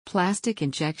Plastic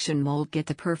injection mold. Get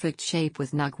the perfect shape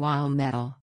with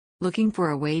NagualMetal. Looking for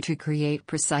a way to create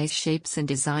precise shapes and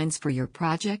designs for your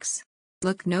projects?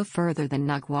 Look no further than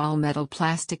NagualMetal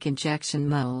plastic injection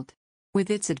mold. With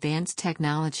its advanced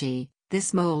technology,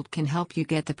 this mold can help you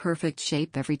get the perfect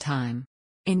shape every time.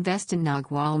 Invest in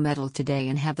NagualMetal today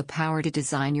and have the power to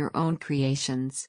design your own creations.